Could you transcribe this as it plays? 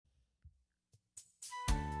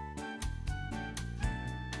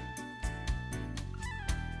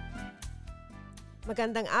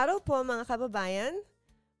Magandang araw po mga kababayan.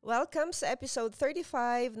 Welcome sa episode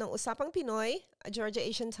 35 ng Usapang Pinoy, a Georgia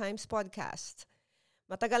Asian Times podcast.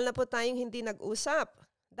 Matagal na po tayong hindi nag-usap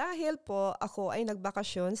dahil po ako ay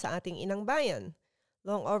nagbakasyon sa ating inang bayan.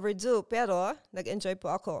 Long overdue pero nag-enjoy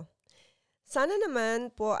po ako. Sana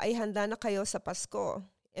naman po ay handa na kayo sa Pasko.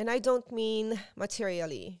 And I don't mean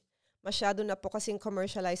materially. Masyado na po kasing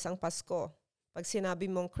commercialize ang Pasko. Pag sinabi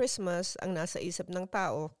mong Christmas, ang nasa isip ng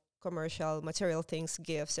tao, commercial, material things,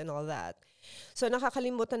 gifts, and all that. So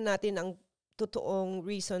nakakalimutan natin ang totoong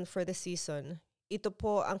reason for the season. Ito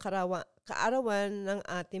po ang kaarawan ng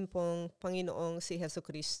ating pong Panginoong si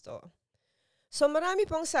Jesucristo. So marami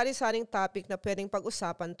pong sari-saring topic na pwedeng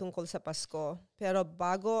pag-usapan tungkol sa Pasko. Pero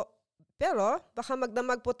baka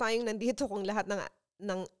magdamag po tayong nandito kung lahat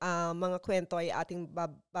ng mga kwento ay ating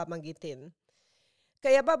babanggitin.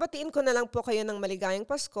 Kaya babatiin ko na lang po kayo ng maligayang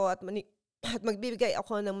Pasko at magbibigay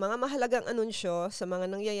ako ng mga mahalagang anunsyo sa mga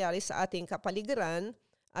nangyayari sa ating kapaligiran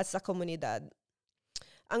at sa komunidad.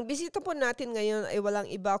 Ang bisita po natin ngayon ay walang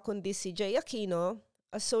iba kundi si Jay Aquino,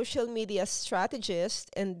 a social media strategist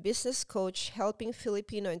and business coach helping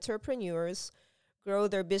Filipino entrepreneurs grow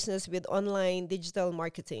their business with online digital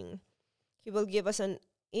marketing. He will give us an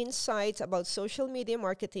insight about social media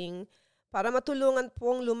marketing para matulungan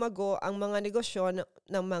pong lumago ang mga negosyo ng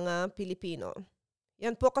mga Pilipino.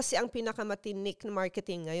 Yan po kasi ang pinakamatinik na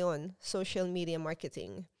marketing ngayon, social media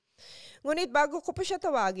marketing. Ngunit bago ko po siya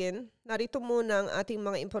tawagin, narito muna ang ating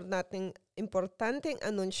mga importanteng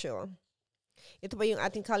anunsyo. Ito pa yung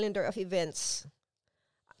ating calendar of events.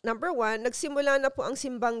 Number 1, nagsimula na po ang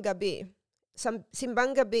Simbang Gabi.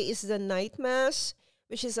 Simbang Gabi is the night mass,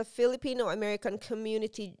 which is a Filipino-American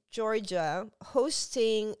community, Georgia,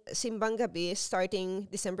 hosting Simbang Gabi starting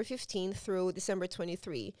December 15 through December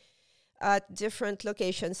 23. At different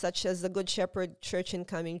locations such as the Good Shepherd Church in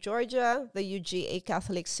Cumming, Georgia, the UGA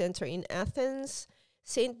Catholic Center in Athens,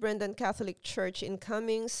 St. Brendan Catholic Church in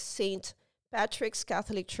Cummings, St. Patrick's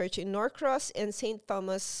Catholic Church in Norcross, and St.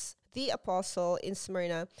 Thomas the Apostle in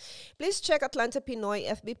Smyrna. Please check Atlanta Pinoy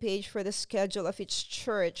FB page for the schedule of each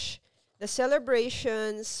church. The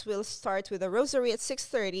celebrations will start with a rosary at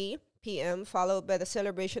 6:30 p.m., followed by the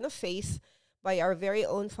celebration of faith by our very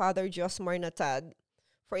own Father Josmar Natad.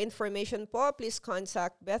 For information po, please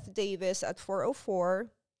contact Beth Davis at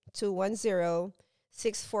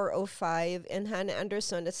 404-210-6405 and Hannah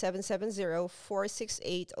Anderson at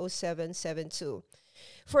 770-468-0772.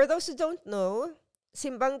 For those who don't know,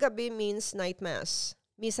 Simbang Gabi means night mass,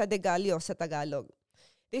 Misa de Gallo sa Tagalog.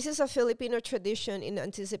 This is a Filipino tradition in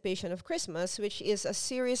anticipation of Christmas, which is a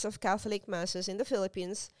series of Catholic masses in the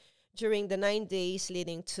Philippines during the 9 days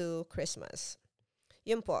leading to Christmas.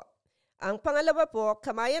 Yun po. Ang pangalawa po,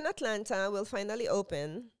 Camayan Atlanta will finally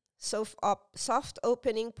open. Soft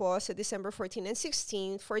opening po sa December 14 and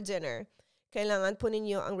 16 for dinner. Kailangan po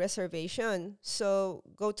ninyo ang reservation. So,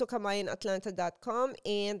 go to CamayanAtlanta.com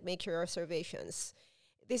and make your reservations.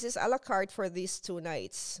 This is a la carte for these 2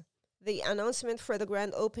 nights. The announcement for the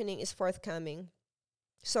grand opening is forthcoming.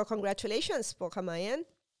 So, congratulations po, Camayan.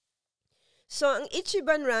 So, ang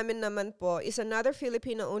Ichiban Ramen naman po is another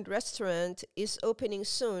Filipino-owned restaurant is opening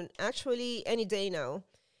soon, actually any day now.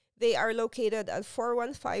 They are located at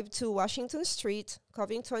 4152 Washington Street,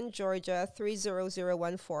 Covington, Georgia,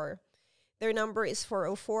 30014. Their number is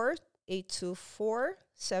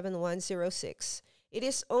 404-824-7106. It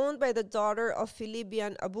is owned by the daughter of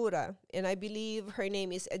Filibian Abura, and I believe her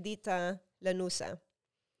name is Edita Lanusa.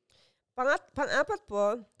 Pang-apat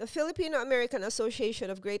po, the Filipino-American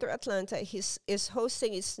Association of Greater Atlanta is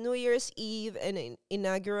hosting its New Year's Eve and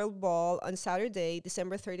inaugural ball on Saturday,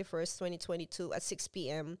 December 31st, 2022 at 6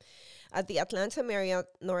 p.m. at the Atlanta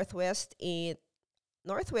Marriott Northwest at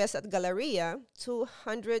Galleria,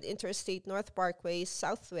 200 Interstate North Parkway,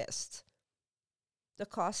 Southwest. The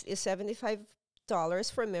cost is $75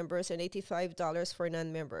 for members and $85 for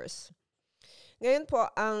non-members. Ngayon po,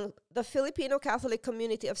 the Filipino Catholic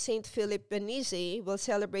Community of St. Philip Benizi will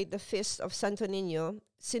celebrate the Feast of Santo Niño,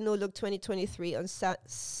 Sinulog 2023 on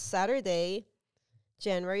Saturday,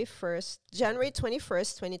 January 21st,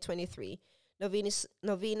 2023.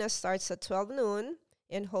 Novena starts at 12 noon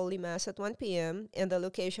and Holy Mass at 1 p.m. and the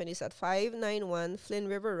location is at 591 Flynn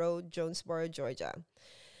River Road, Jonesboro, Georgia.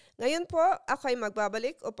 Ngayon po, ako ay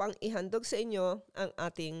magbabalik upang ihandog sa inyo ang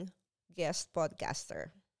ating guest podcaster.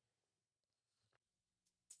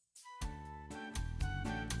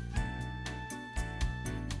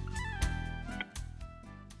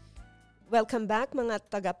 Welcome back mga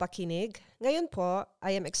tagapakinig. Ngayon po,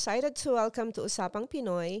 I am excited to welcome to Usapang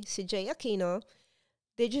Pinoy si Jay Aquino,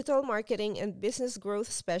 digital marketing and business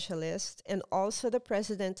growth specialist, and also the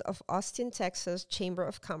president of Austin, Texas Chamber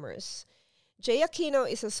of Commerce. Jay Aquino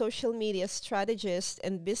is a social media strategist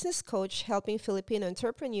and business coach helping Filipino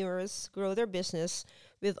entrepreneurs grow their business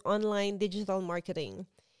with online digital marketing.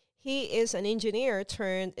 He is an engineer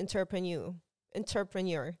turned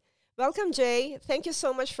entrepreneur. Welcome, Jay. Thank you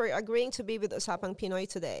so much for agreeing to be with Usapang Pinoy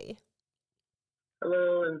today.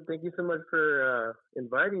 Hello, and thank you so much for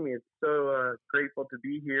inviting me. It's so grateful to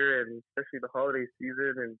be here, and especially the holiday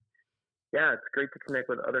season. And yeah, it's great to connect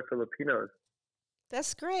with other Filipinos.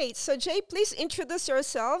 That's great. So, Jay, please introduce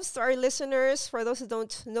yourselves to our listeners for those who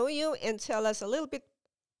don't know you and tell us a little bit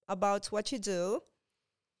about what you do.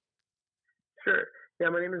 Sure. Yeah,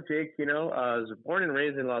 my name is Jay Aquino. I was born and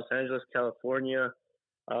raised in Los Angeles, California.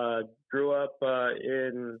 Uh, Grew up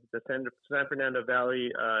in the San Fernando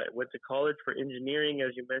Valley. Went to college for engineering,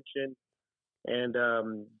 as you mentioned, and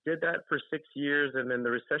did that for 6 years. And then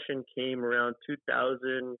the recession came around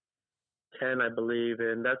 2010, I believe,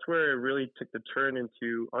 and that's where it really took the turn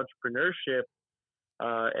into entrepreneurship.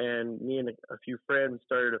 And me and a few friends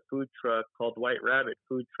started a food truck called White Rabbit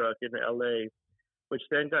Food Truck in LA, which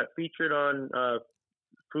then got featured on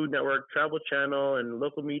Food Network, Travel Channel, and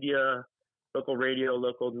local media, local radio,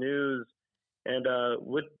 local news, and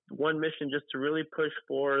with one mission just to really push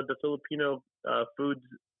for the Filipino foods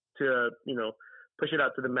to, push it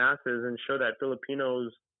out to the masses and show that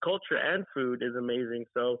Filipinos culture and food is amazing.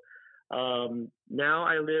 So now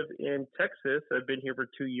I live in Texas. I've been here for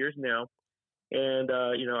 2 years now, and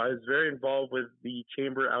I was very involved with the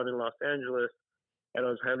chamber out in Los Angeles, and I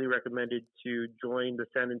was highly recommended to join the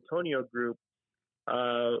San Antonio group.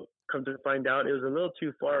 Come to find out, it was a little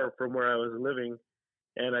too far from where I was living,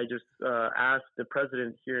 and I just asked the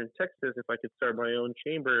president here in Texas if I could start my own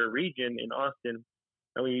chamber region in Austin,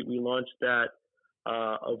 and we launched that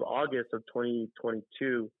of August of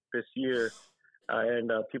 2022 this year, and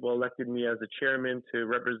people elected me as the chairman to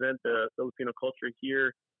represent the Filipino culture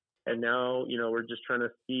here, and now we're just trying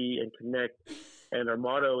to see and connect, and our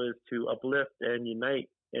motto is to uplift and unite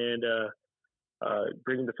and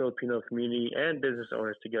bringing the Filipino community and business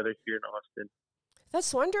owners together here in Austin.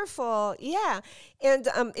 That's wonderful. Yeah. And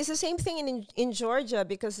it's the same thing in Georgia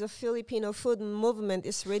because the Filipino food movement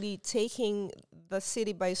is really taking the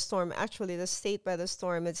city by storm, actually, the state by the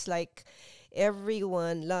storm. It's like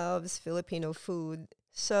everyone loves Filipino food.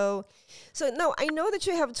 So now I know that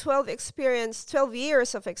you have 12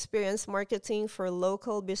 years of experience marketing for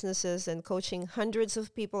local businesses and coaching hundreds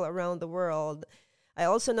of people around the world. I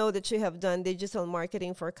also know that you have done digital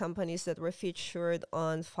marketing for companies that were featured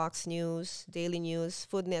on Fox News, Daily News,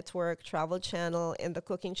 Food Network, Travel Channel, and the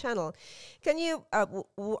Cooking Channel. Can you,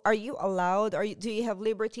 are you allowed, do you have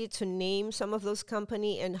liberty to name some of those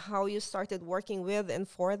company and how you started working with and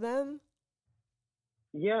for them?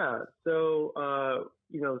 Yeah, so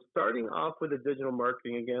starting off with the digital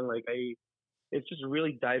marketing again, it's just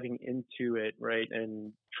really diving into it, right,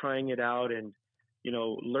 and trying it out and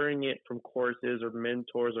learning it from courses or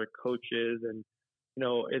mentors or coaches, and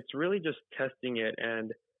it's really just testing it.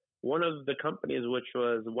 And one of the companies, which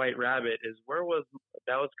was White Rabbit, is where was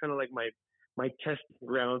that was kind of like my testing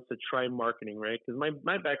grounds to try marketing, right? Because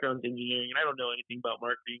my background's engineering and I don't know anything about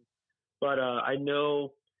marketing, but I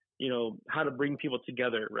know how to bring people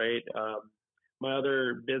together, right? My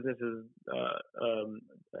other business is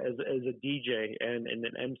as a DJ and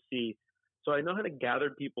an MC, so I know how to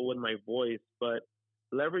gather people with my voice. But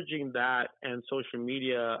leveraging that and social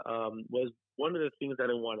media was one of the things that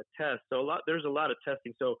I want to test. So there's a lot of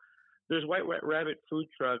testing. So there's Rabbit Food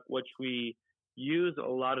Truck, which we use a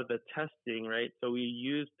lot of the testing, right? So we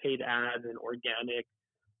use paid ads and organic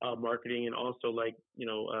marketing, and also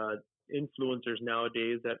influencers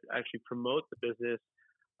nowadays that actually promote the business.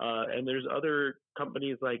 And there's other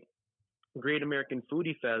companies like Great American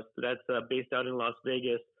Foodie Fest that's based out in Las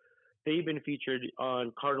Vegas. They've been featured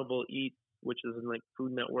on Carnival Eats, which is in like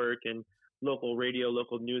Food Network and local radio,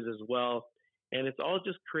 local news as well. And it's all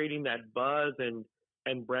just creating that buzz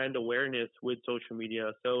and brand awareness with social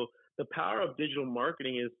media. So the power of digital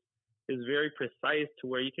marketing is very precise to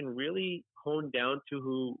where you can really hone down to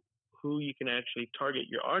who you can actually target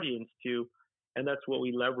your audience to, and that's what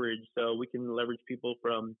we leverage. So we can leverage people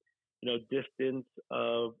from distance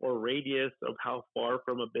of or radius of how far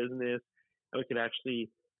from a business, and we can actually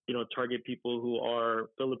target people who are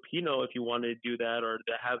Filipino if you want to do that, or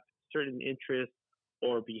that have certain interests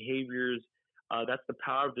or behaviors. That's the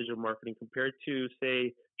power of digital marketing compared to,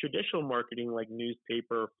 say, traditional marketing like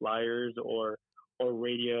newspaper, flyers, or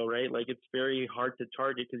radio, right? Like it's very hard to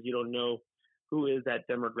target because you don't know who is that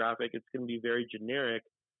demographic. It's going to be very generic.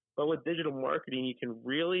 But with digital marketing, you can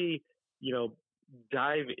really, you know,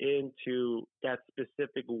 dive into that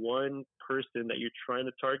specific one person that you're trying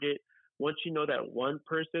to target. Once you know that one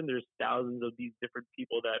person, there's thousands of these different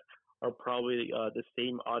people that are probably the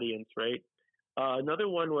same audience, right? Another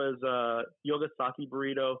one was Yogasaki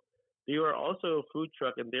Burrito. They were also a food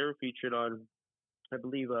truck, and they were featured on, I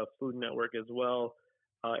believe, Food Network as well,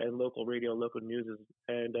 and local radio, local news.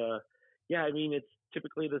 And yeah, I mean, it's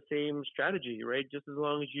typically the same strategy, right? Just as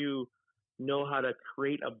long as you know how to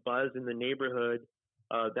create a buzz in the neighborhood,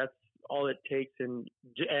 that's all it takes.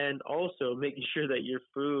 And also making sure that your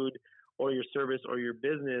food or your service or your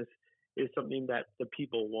business is something that the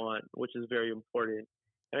people want, which is very important.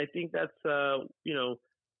 And I think that's the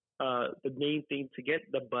main thing to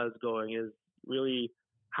get the buzz going is really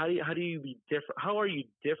how do you be different? How are you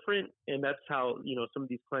different? And that's how some of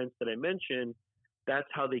these clients that I mentioned. That's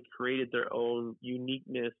how they created their own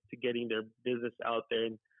uniqueness to getting their business out there,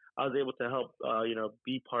 and I was able to help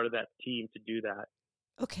be part of that team to do that.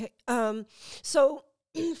 Okay. So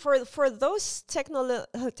for those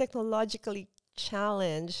technologically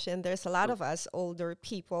challenged, and there's a lot Mm. of us older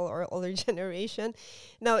people or older generation.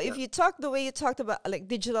 Now, if Yeah, you talk the way you talked about like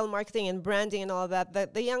digital marketing and branding and all that,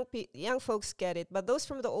 the young folks get it. But those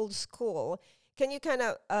from the old school, can you kind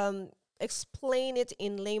of explain it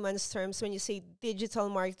in layman's terms? When you say digital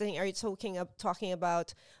marketing, are you talking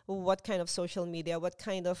about what kind of social media, what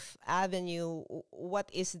kind of avenue, what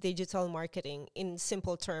is digital marketing in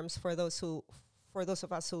simple terms for those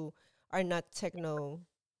of us who are not techno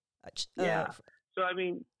yeah. So I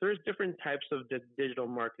mean, there's different types of digital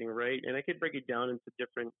marketing, right? And I could break it down into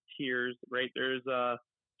different tiers, right? There's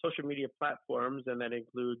social media platforms, and that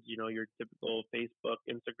includes your typical Facebook,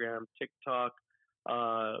 Instagram, TikTok,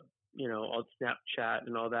 uh, all Snapchat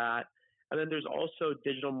and all that. And then there's also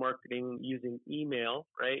digital marketing using email,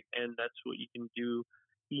 right? And that's what you can do,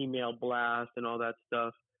 email blast and all that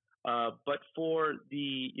stuff. But for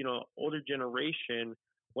the older generation,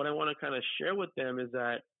 what I want to kind of share with them is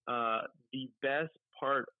that the best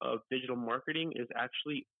part of digital marketing is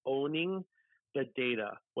actually owning the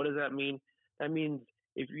data. What does that mean? That means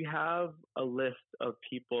if you have a list of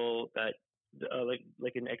people that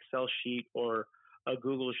like an Excel sheet or a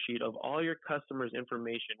Google sheet of all your customers'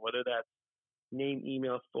 information, whether that's name,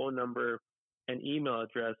 email, phone number, and email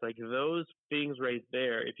address, like those things right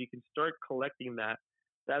there, if you can start collecting that,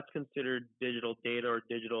 that's considered digital data or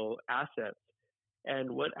digital assets.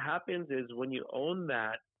 And what happens is when you own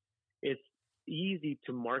that, it's easy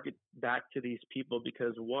to market back to these people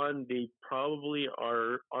because one, they probably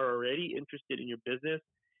are already interested in your business,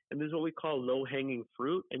 and this is what we call low hanging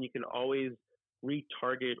fruit, and you can always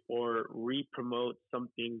retarget or re-promote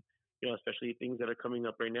something, especially things that are coming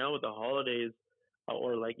up right now with the holidays,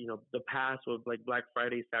 or like the past with like Black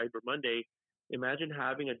Friday, Cyber Monday. Imagine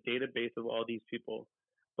having a database of all these people,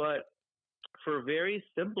 but for very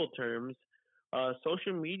simple terms,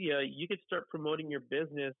 social media, you could start promoting your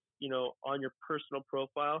business, on your personal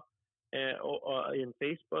profile and in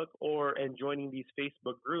Facebook and joining these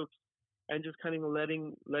Facebook groups and just kind of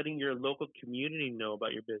letting your local community know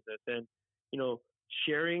about your business and you know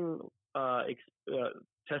sharing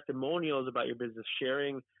testimonials about your business,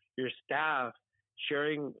 sharing your staff,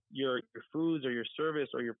 sharing your foods or your service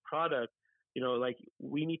or your product. Like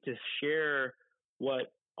we need to share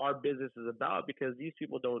what our business is about because these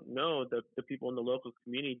people don't know, the people in the local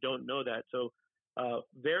community don't know that. So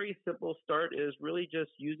very simple start is really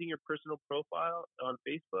just using your personal profile on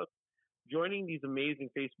Facebook, joining these amazing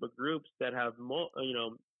Facebook groups that have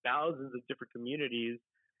thousands of different communities,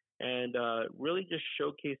 and really just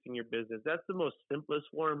showcasing your business. That's the most simplest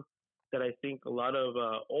form that I think a lot of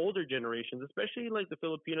older generations, especially like the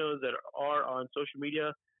Filipinos that are on social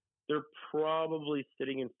media, they're probably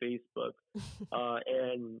sitting in Facebook,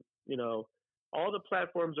 and all the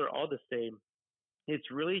platforms are all the same.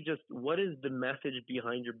 It's really just what is the message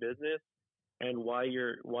behind your business and why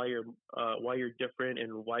you're different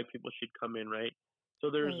and why people should come in, right?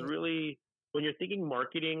 So there's right. really when you're thinking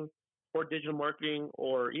marketing or digital marketing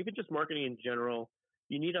or even just marketing in general,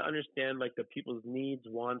 you need to understand like the people's needs,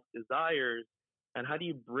 wants, desires, and how do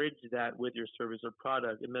you bridge that with your service or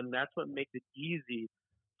product, and then that's what makes it easy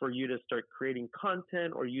for you to start creating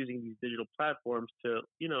content or using these digital platforms to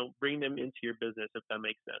bring them into your business, if that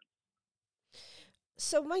makes sense.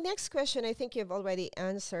 So my next question, I think you've already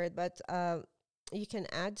answered, but you can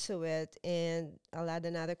add to it, and I'll add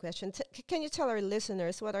another question. Can you tell our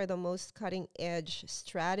listeners what are the most cutting edge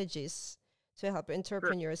strategies to help Sure.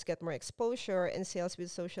 entrepreneurs get more exposure and sales with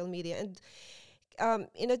social media? And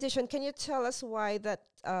in addition, can you tell us why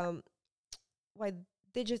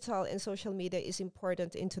digital and social media is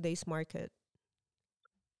important in today's market?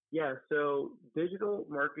 Yeah, so digital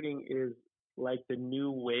marketing is like the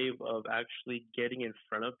new wave of actually getting in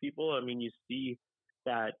front of people. I mean, you see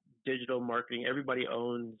that digital marketing, everybody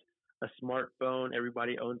owns a smartphone,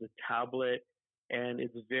 everybody owns a tablet, and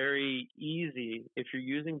it's very easy if you're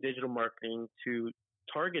using digital marketing to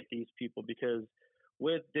target these people because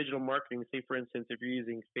with digital marketing, say for instance, if you're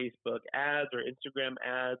using Facebook ads or Instagram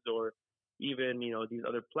ads or even, these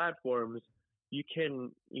other platforms, you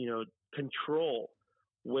can, control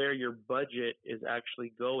where your budget is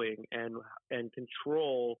actually going and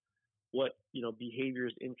control what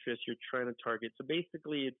behaviors interests you're trying to target. So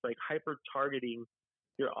basically it's like hyper targeting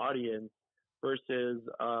your audience versus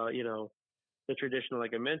the traditional,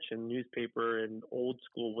 like I mentioned, newspaper and old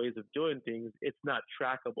school ways of doing things. It's not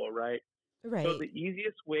trackable, right? So Right. the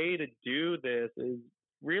easiest way to do this is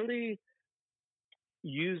really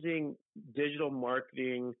using digital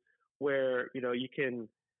marketing where you can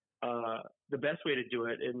the best way to do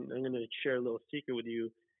it, and I'm going to share a little secret with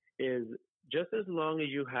you, is just as long as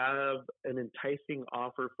you have an enticing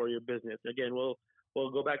offer for your business. Again, we'll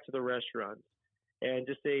go back to the restaurants and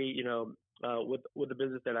just say, with the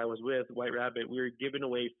business that I was with, White Rabbit, we were giving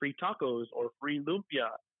away free tacos or free lumpia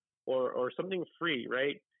or something free,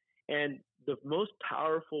 right? And the most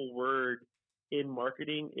powerful word in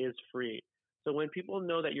marketing is free. So when people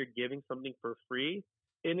know that you're giving something for free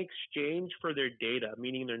in exchange for their data,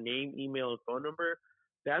 meaning their name, email, and phone number,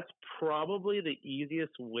 that's probably the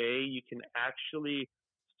easiest way you can actually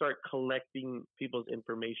start collecting people's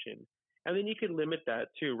information. And then you can limit that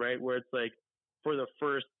too, right? Where it's like for the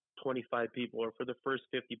first 25 people or for the first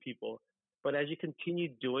 50 people. But as you continue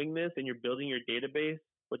doing this and you're building your database,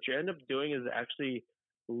 what you end up doing is actually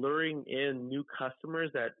luring in new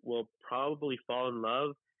customers that will probably fall in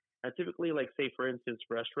love. And typically, like say for instance,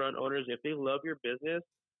 restaurant owners, if they love your business,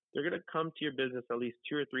 they're gonna come to your business at least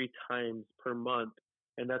 2 or 3 times per month,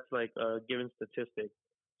 and that's like a given statistic.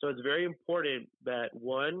 So it's very important that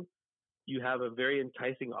one, you have a very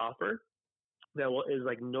enticing offer is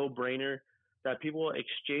like no brainer that people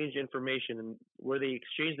exchange information, and where they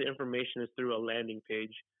exchange the information is through a landing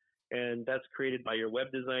page, and that's created by your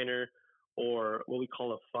web designer or what we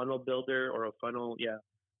call a funnel builder or a funnel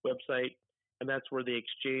website, and that's where they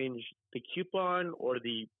exchange the coupon or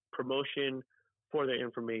the promotion for their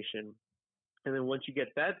information. And then once you get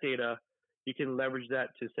that data, you can leverage that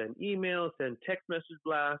to send emails, send text message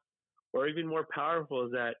blasts, or even more powerful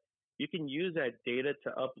is that you can use that data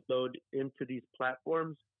to upload into these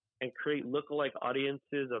platforms and create lookalike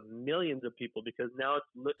audiences of millions of people because now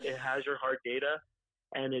it has your hard data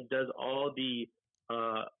and it does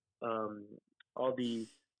uh, um, all the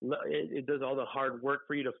it does all the hard work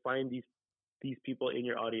for you to find these people in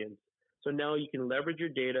your audience. So now you can leverage your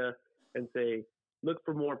data and say, look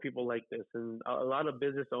for more people like this. And a lot of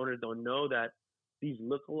business owners don't know that these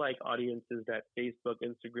lookalike audiences that Facebook,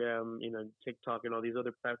 Instagram, TikTok, and all these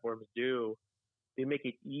other platforms do, they make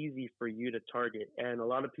it easy for you to target. And a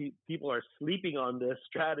lot of people are sleeping on this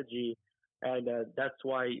strategy. And that's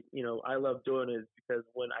why, I love doing it because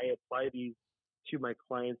when I apply these to my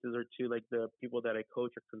clients or to like the people that I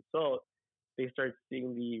coach or consult, they start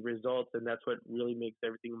seeing the results. And that's what really makes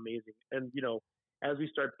everything amazing. And, as we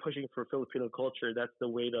start pushing for Filipino culture, that's the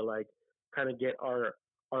way to like kind of get our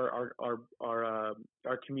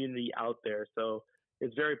community out there. So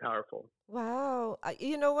it's very powerful. Wow.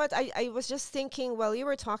 You know what? I was just thinking while you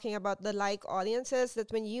were talking about the like audiences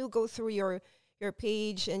that when you go through your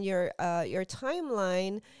page and your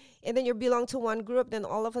timeline and then you belong to one group, then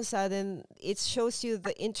all of a sudden it shows you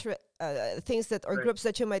the things that or Right. groups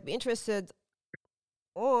that you might be interested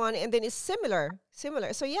on, and then it's similar.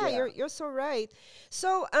 So yeah, Yeah. you're so right.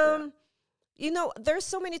 So Yeah. there's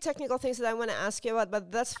so many technical things that I want to ask you about,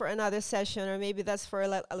 but that's for another session, or maybe that's for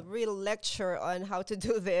a real lecture on how to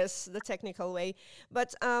do this the technical way.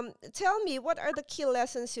 But tell me, what are the key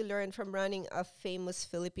lessons you learned from running a famous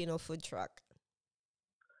Filipino food truck?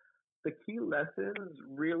 The key lessons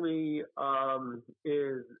really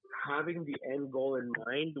is having the end goal in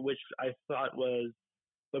mind, which I thought was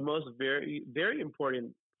the most very, very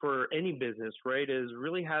important for any business, right? Is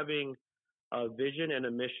really having a vision and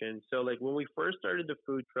a mission. So, like when we first started the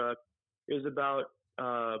food truck, it was about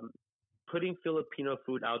putting Filipino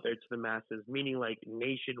food out there to the masses, meaning like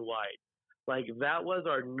nationwide. Like that was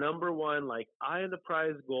our number one, like eye on the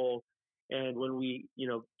prize goal. And when we,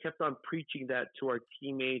 kept on preaching that to our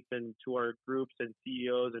teammates and to our groups and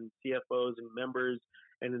CEOs and CFOs and members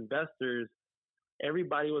and investors,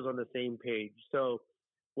 everybody was on the same page. So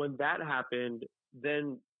when that happened,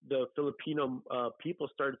 then the Filipino people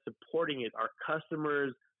started supporting it, our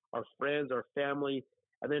customers, our friends, our family.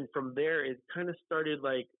 And then from there, it kind of started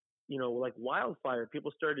like, like wildfire.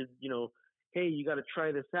 People started, hey, you got to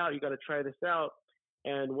try this out. You got to try this out.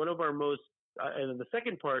 And one of our most, and the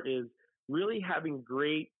second part is really having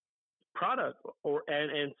great product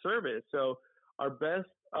and service. So our best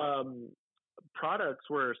products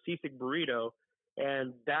were seasick burrito,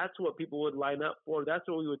 and that's what people would line up for. That's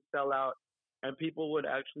what we would sell out, and people would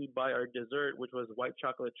actually buy our dessert, which was white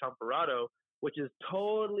chocolate champorado, which is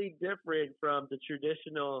totally different from the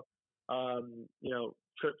traditional,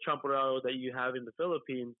 champorado that you have in the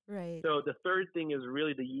Philippines. Right. So the third thing is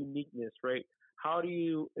really the uniqueness, right? How do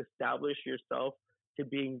you establish yourself to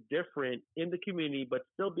being different in the community, but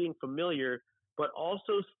still being familiar, but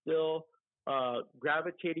also still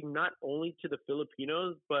gravitating not only to the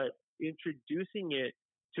Filipinos, but introducing it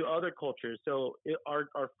to other cultures. So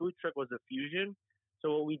our food truck was a fusion.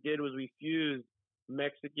 So what we did was we fused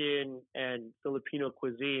Mexican and Filipino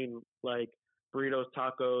cuisine, like burritos,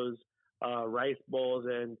 tacos, rice bowls,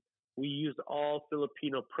 and we used all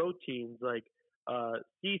Filipino proteins like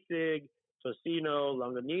sisig, tocino,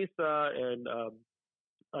 longanisa, and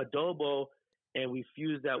adobo, and we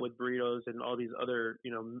fuse that with burritos and all these other,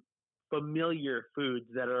 familiar foods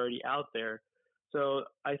that are already out there. So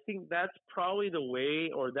I think that's probably the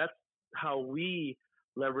way, or that's how we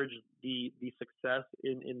leverage the success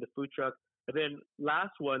in the food truck. And then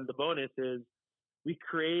last one, the bonus is we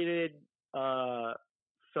created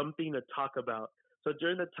something to talk about. So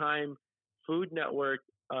during the time, Food Network,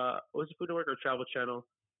 was it Food Network or Travel Channel?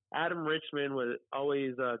 Adam Richman would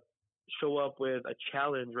always show up with a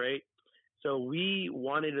challenge, right? So we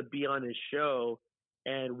wanted to be on his show,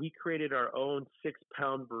 and we created our own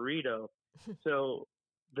 6-pound burrito. So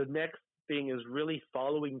the next thing is really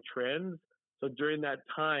following trends. So during that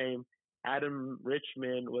time, Adam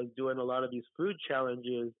Richman was doing a lot of these food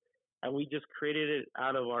challenges, and we just created it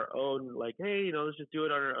out of our own, like, hey, let's just do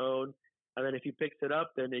it on our own. And then if he picks it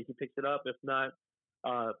up, then he picks it up. If not,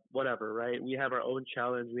 whatever, right? We have our own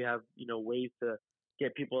challenge. We have, ways to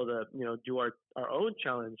get people to, do our own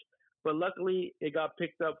challenge. But luckily, it got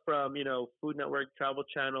picked up from, Food Network, Travel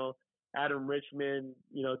Channel. Adam Richman,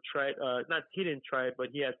 tried, not, he didn't try it, but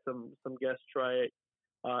he had some guests try it.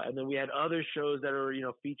 And then we had other shows that are,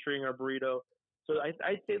 featuring our burrito. So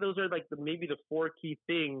I'd say those are like maybe the four key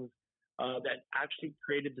things that actually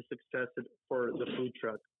created the success for the food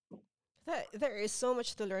truck. There is so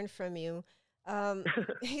much to learn from you.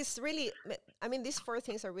 He's really, I mean, these four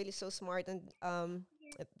things are really so smart, and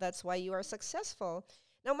that's why you are successful.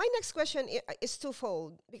 Now, my next question is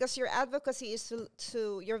twofold, because your advocacy is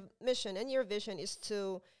to your mission and your vision is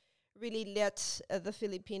to really let the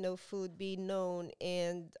Filipino food be known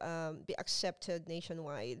and be accepted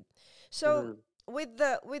nationwide. So, Mm-hmm. with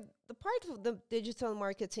the part of the digital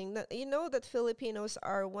marketing, that you know that Filipinos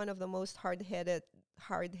are one of the most hard-headed,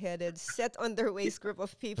 set on their ways group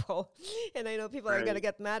of people. And I know people are going to Right.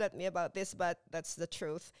 get mad at me about this, but that's the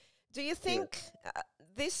truth. Do you Yes. think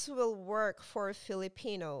this will work for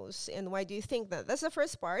Filipinos? And why do you think that? That's the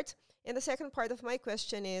first part. And the second part of my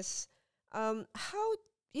question is, how,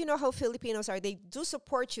 you know how Filipinos are. They do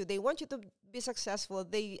support you. They want you to be successful.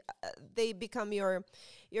 They become your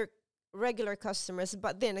regular customers.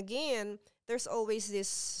 But then again, there's always this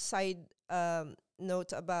side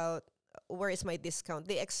note about where is my discount?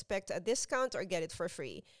 They expect a discount or get it for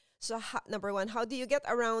free. So number one, how do you get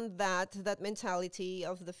around that mentality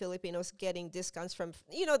of the Filipinos getting discounts from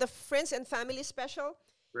the friends and family special,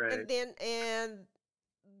 Right. and then and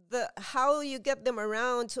the how you get them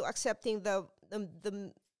around to accepting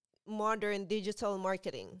the modern digital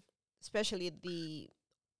marketing, especially the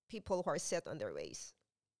people who are set on their ways.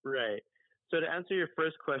 Right. So to answer your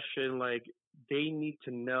first question, like they need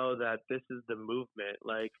to know that this is the movement.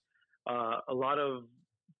 Like a lot of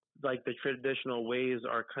like the traditional ways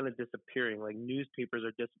are kind of disappearing. Like newspapers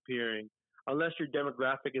are disappearing. Unless your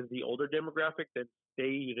demographic is the older demographic, then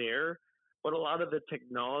stay there. But a lot of the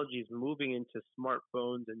technology is moving into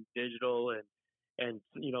smartphones and digital and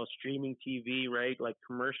streaming TV, right? Like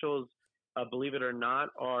commercials, believe it or not,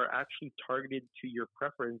 are actually targeted to your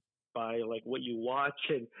preference by like what you watch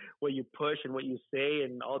and what you push and what you say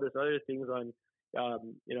and all this other things on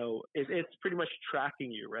it's pretty much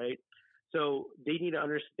tracking you, right? So they need to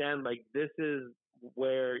understand like this is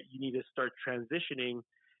where you need to start transitioning,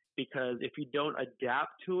 because if you don't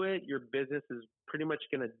adapt to it, your business is pretty much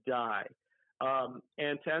going to die.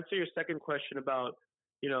 And to answer your second question about,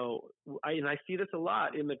 I see this a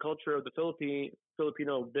lot in the culture of the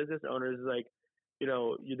Filipino business owners, like,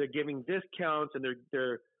 they're giving discounts and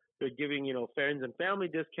they're giving, friends and family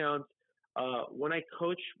discounts. When I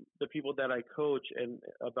coach the people that I coach and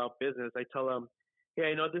about business, I tell them,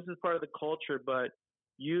 hey, I know this is part of the culture, but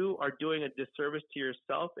you are doing a disservice to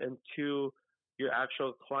yourself and to your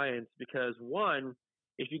actual clients, because one,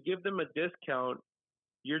 if you give them a discount,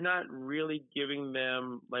 you're not really giving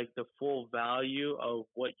them like the full value of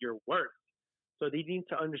what you're worth. So they need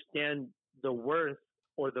to understand the worth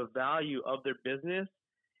or the value of their business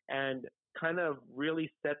and kind of really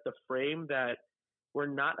set the frame that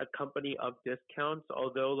we're not a company of discounts,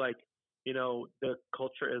 although like, the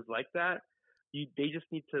culture is like that. They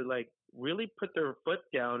just need to like really put their foot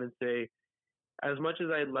down and say, as much as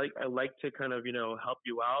I like to kind of, help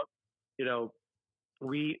you out, you know,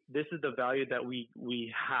 this is the value that we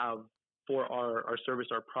have for our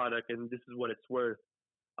service, our product, and this is what it's worth.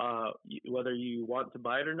 Whether you want to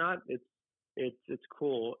buy it or not, it's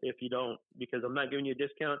cool if you don't, because I'm not giving you a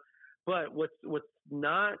discount. But what's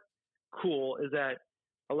not cool is that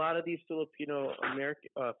a lot of these Filipinos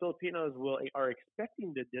are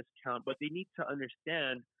expecting the discount, but they need to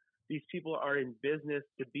understand these people are in business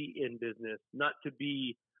to be in business, not to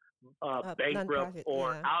be bankrupt Non-profit,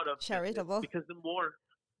 or yeah. out of business. Charitable. Because the more,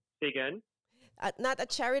 say again, Not a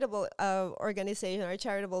charitable organization or a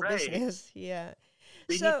charitable right? business. Yeah.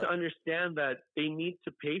 They need So, to understand that they need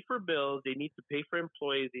to pay for bills, they need to pay for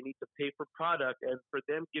employees, they need to pay for product, and for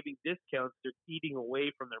them giving discounts, they're eating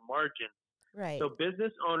away from their margins. right. So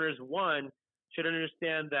business owners, one, should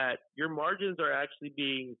understand that your margins are actually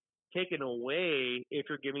being taken away if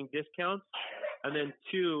you're giving discounts. And then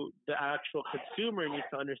two, the actual consumer needs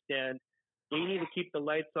to understand they need to keep the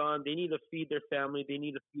lights on, they need to feed their family, they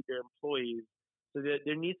need to feed their employees. So that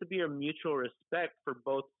there needs to be a mutual respect for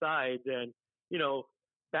both sides. And, you know,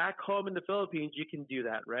 back home in the Philippines, you can do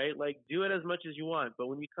that, right? Like do it as much as you want. But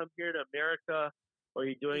when you come here to America, or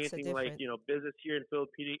you're doing It's a anything like, different. business here in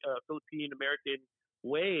Philippine American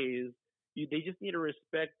ways, they just need to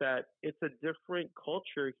respect that it's a different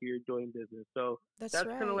culture here doing business. So That's that's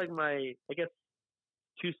kind of right. like my, I guess,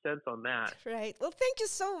 2 cents on that. Right. Well, thank you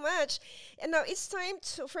so much. And now it's time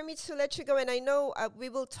for me to let you go. And I know we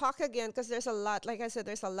will talk again because there's a lot, like I said,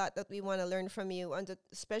 there's a lot that we want to learn from you,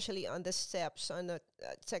 especially on the steps on the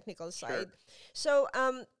technical Sure. side. So,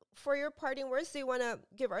 for your parting words, do you want to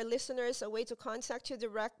give our listeners a way to contact you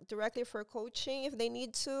directly for coaching if they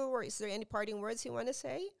need to? Or is there any parting words you want to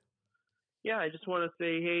say? Yeah, I just want to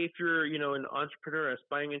say, hey, if you're, an entrepreneur,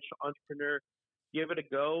 aspiring entrepreneur, give it a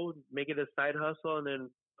go, make it a side hustle, and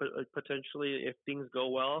then potentially, if things go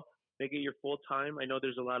well, make it your full time. I know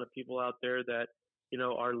there's a lot of people out there that,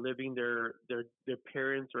 are living their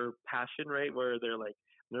parents' or passion, right, where they're like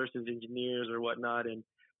nurses, engineers, or whatnot, and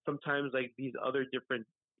sometimes like these other different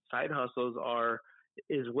side hustles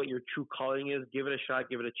is what your true calling is. Give it a shot,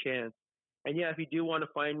 give it a chance. And yeah, if you do want to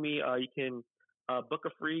find me, you can book a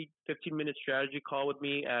free 15-minute strategy call with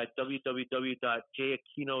me at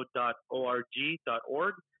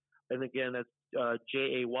www.jayaquino.org. And again, that's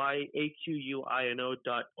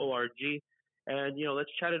JAYAQUINO.org. And,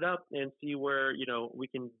 let's chat it up and see where, we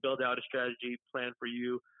can build out a strategy plan for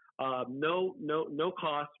you. No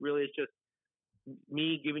cost, really. It's just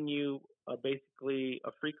me giving you basically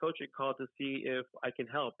a free coaching call to see if I can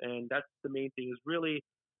help. And that's the main thing, is really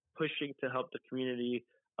pushing to help the community,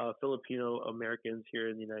 Filipino Americans here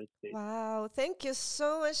in the United States. Wow. Thank you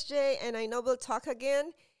so much, Jay. And I know we'll talk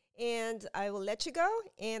again. And I will let you go.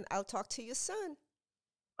 And I'll talk to you soon.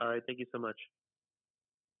 All right. Thank you so much.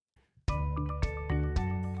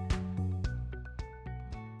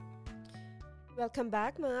 Welcome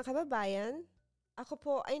back mga kababayan. Ako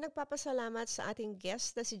po ay nagpapasalamat sa ating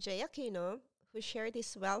guest na si Jay Aquino, who shared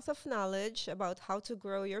his wealth of knowledge about how to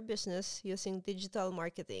grow your business using digital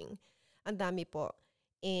marketing. Ang dami po.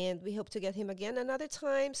 And we hope to get him again another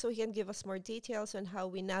time so he can give us more details on how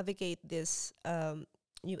we navigate this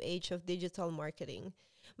new age of digital marketing.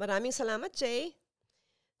 Maraming salamat, Jay.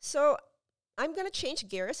 So, I'm gonna change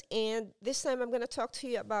gears and this time I'm gonna talk to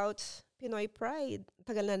you about Pinoy Pride.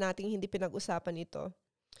 Tagal na nating hindi pinag-usapan ito.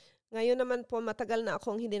 Ngayon naman po, matagal na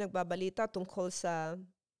akong hindi nagbabalita tungkol sa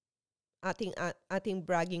ating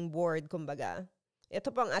bragging board, kumbaga.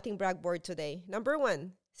 Ito po ang ating brag board today. Number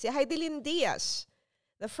 1, si Heidelin Diaz,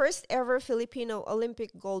 the first ever Filipino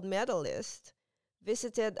Olympic gold medalist,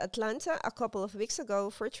 visited Atlanta a couple of weeks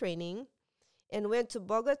ago for training and went to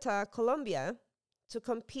Bogota, Colombia to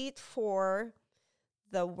compete for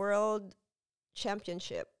the World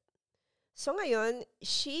Championship. So ngayon,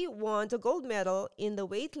 she won the gold medal in the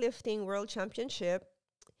weightlifting World Championship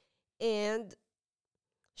and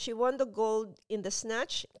she won the gold in the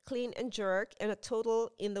snatch, clean and jerk, and a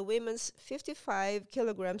total in the women's 55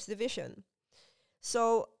 kilograms division.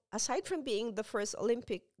 So aside from being the first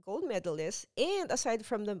Olympic gold medalist and aside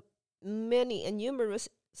from the many and numerous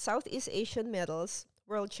Southeast Asian medals,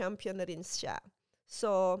 world champion na rin siya.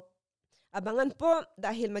 So Abangan po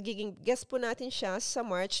dahil magiging guest po natin siya sa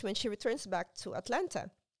March when she returns back to Atlanta.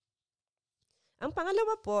 Ang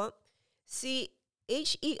pangalawa po, si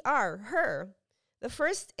her, the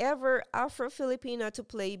first ever Afro-Filipina to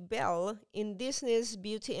play Belle in Disney's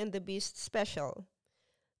Beauty and the Beast special.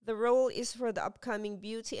 The role is for the upcoming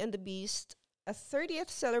Beauty and the Beast, a 30th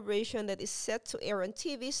celebration that is set to air on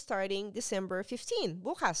TV starting December 15,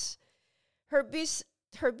 bukas. Her beast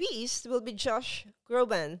will be Josh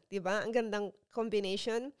Groban, di ba? Ang gandang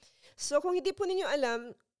combination. So kung hindi po ninyo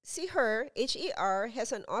alam, si her,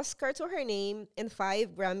 has an Oscar to her name and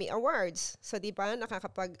 5 Grammy Awards. So di ba,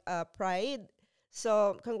 nakakapag-pride.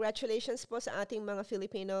 So congratulations po sa ating mga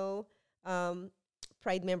Filipino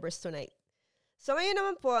Pride members tonight. So ngayon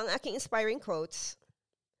naman po ang aking inspiring quotes.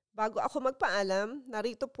 Bago ako magpaalam,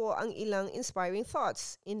 narito po ang ilang inspiring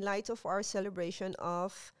thoughts in light of our celebration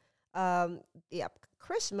of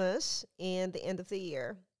Christmas and the end of the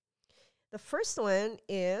year. The first one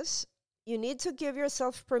is, you need to give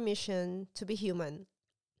yourself permission to be human.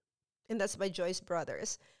 And that's by Joyce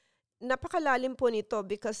Brothers. Napakalalim po nito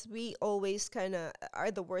because we always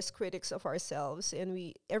are the worst critics of ourselves and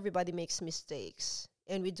everybody makes mistakes.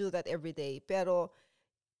 And we do that every day. Pero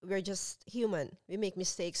we're just human. We make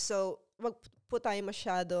mistakes. So wag po tayo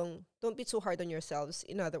don't be too hard on yourselves,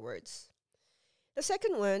 in other words. The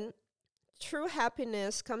second one, true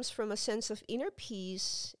happiness comes from a sense of inner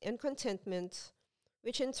peace and contentment,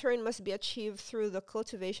 which in turn must be achieved through the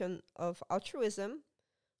cultivation of altruism,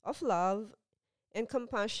 of love, and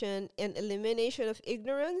compassion, and elimination of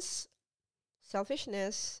ignorance,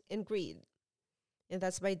 selfishness, and greed. And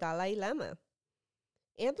that's by Dalai Lama.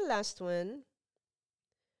 And the last one,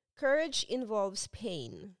 courage involves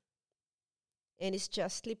pain and is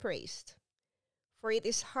justly praised, for it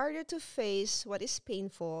is harder to face what is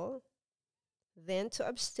painful than to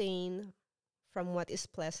abstain from what is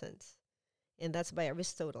pleasant. And that's by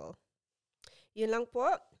Aristotle. Yun lang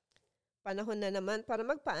po. Panahon na naman para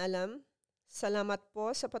magpaalam. Salamat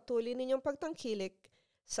po sa patuloy ninyong pagtangkilik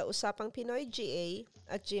sa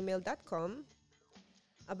usapangpinoyga@gmail.com.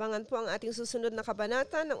 Abangan po ang ating susunod na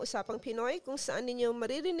kabanata ng Usapang Pinoy kung saan ninyo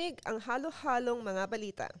maririnig ang halo-halong mga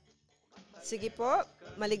balita. Sige po,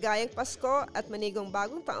 maligayang Pasko at manigong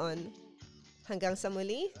bagong taon. Hanggang sa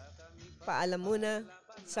muli, paalam muna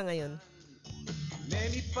sa ngayon.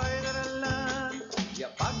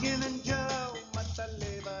 Yapagin ang